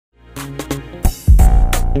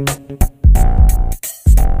All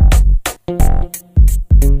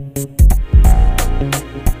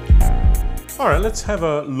right, let's have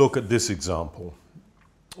a look at this example.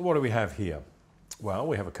 What do we have here? Well,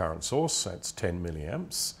 we have a current source, that's 10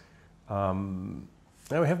 milliamps. Now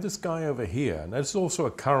we have this guy over here, and that's also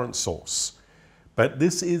a current source. But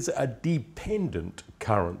this is a dependent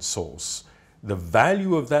current source. The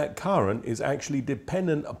value of that current is actually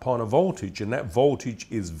dependent upon a voltage, and that voltage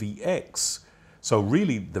is Vx. So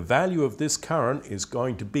really, the value of this current is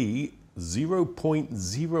going to be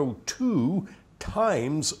 0.02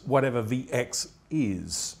 times whatever Vx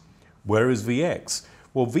is. Where is Vx?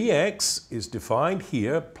 Well, Vx is defined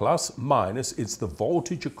here, plus minus, it's the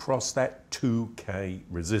voltage across that 2K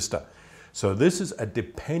resistor. So this is a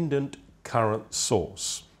dependent current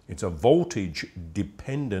source. It's a voltage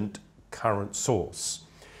dependent current source.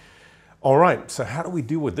 All right, so how do we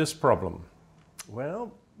deal with this problem?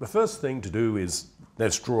 Well, the first thing to do is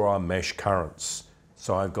let's draw our mesh currents.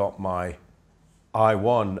 So I've got my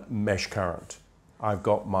I1 mesh current. I've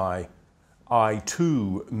got my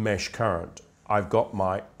I2 mesh current. I've got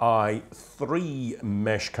my I3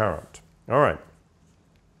 mesh current. All right.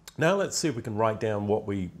 Now let's see if we can write down what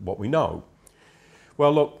we know.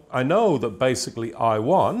 Well, look, I know that basically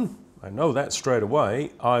I1, I know that straight away,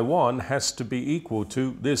 I1 has to be equal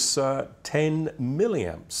to this 10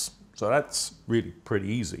 milliamps. So that's really pretty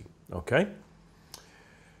easy, okay?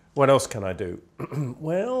 What else can I do?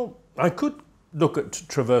 Well, I could look at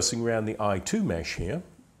traversing around the I2 mesh here.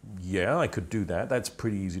 Yeah, I could do that. That's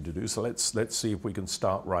pretty easy to do. So let's see if we can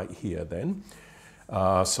start right here then.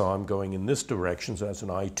 So I'm going in this direction. So that's an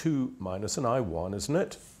I2 minus an I1, isn't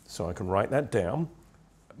it? So I can write that down.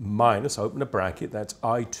 Minus, open a bracket, that's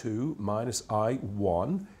I2 minus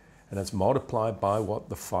I1. And that's multiplied by what?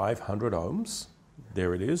 The 500 ohms.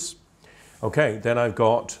 There it is. Okay, then I've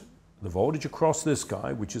got the voltage across this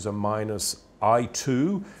guy, which is a minus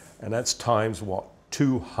I2. And that's times what?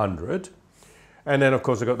 200. And then, of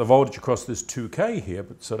course, I've got the voltage across this 2K here,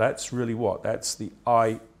 but so that's really what? That's the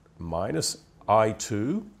I minus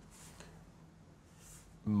I2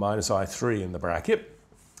 minus I3 in the bracket,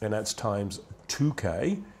 and that's times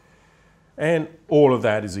 2K, and all of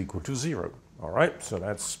that is equal to 0. All right, so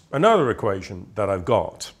that's another equation that I've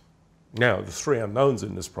got. Now, there's 3 unknowns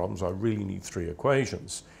in this problem, so I really need 3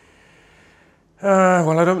 equations.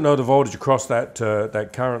 Well, I don't know the voltage across that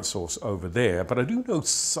current source over there, but I do know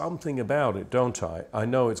something about it, don't I? I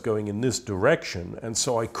know it's going in this direction, and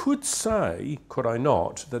so I could say, could I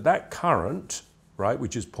not, that current, right,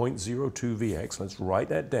 which is 0.02 Vx, let's write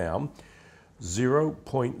that down,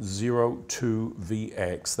 0.02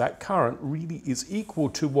 Vx, that current really is equal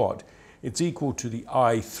to what? It's equal to the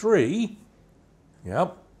I3,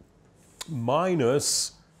 yep,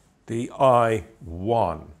 minus the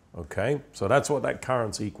I1. Okay, so that's what that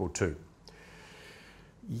current's equal to.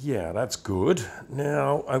 Yeah, that's good.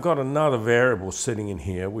 Now, I've got another variable sitting in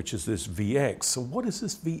here, which is this Vx. So what is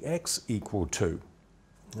this Vx equal to?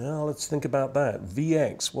 Now, let's think about that.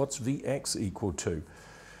 Vx, what's Vx equal to?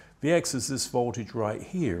 Vx is this voltage right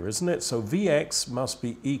here, isn't it? So Vx must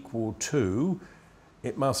be equal to,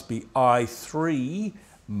 it must be I3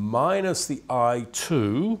 minus the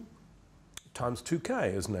I2 times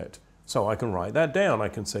 2K, isn't it? So I can write that down. I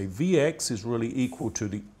can say Vx is really equal to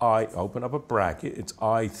the open up a bracket, it's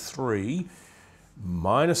I3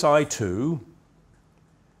 minus I2,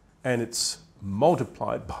 and it's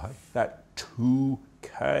multiplied by that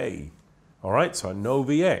 2K. All right, so I know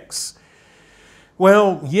Vx.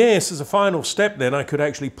 Well, yes, as a final step then, I could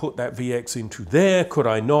actually put that Vx into there, could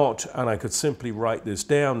I not? And I could simply write this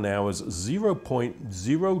down now as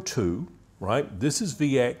 0.02, right? This is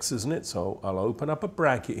Vx, isn't it? So I'll open up a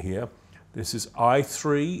bracket here. This is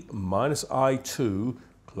I3 minus I2,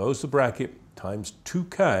 close the bracket, times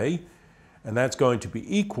 2K, and that's going to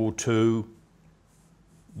be equal to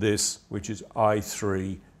this, which is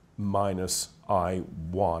I3 minus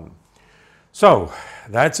I1. So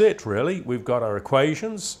that's it, really. We've got our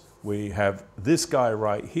equations. We have this guy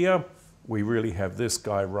right here. We really have this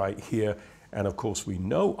guy right here. And of course, we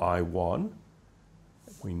know I1.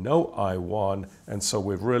 We know I1, and so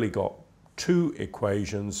we've really got 2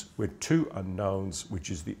 equations with 2 unknowns, which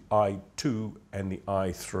is the I2 and the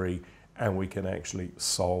I3, and we can actually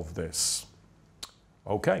solve this.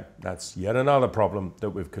 Okay, that's yet another problem that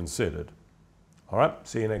we've considered. All right,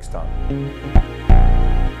 see you next time.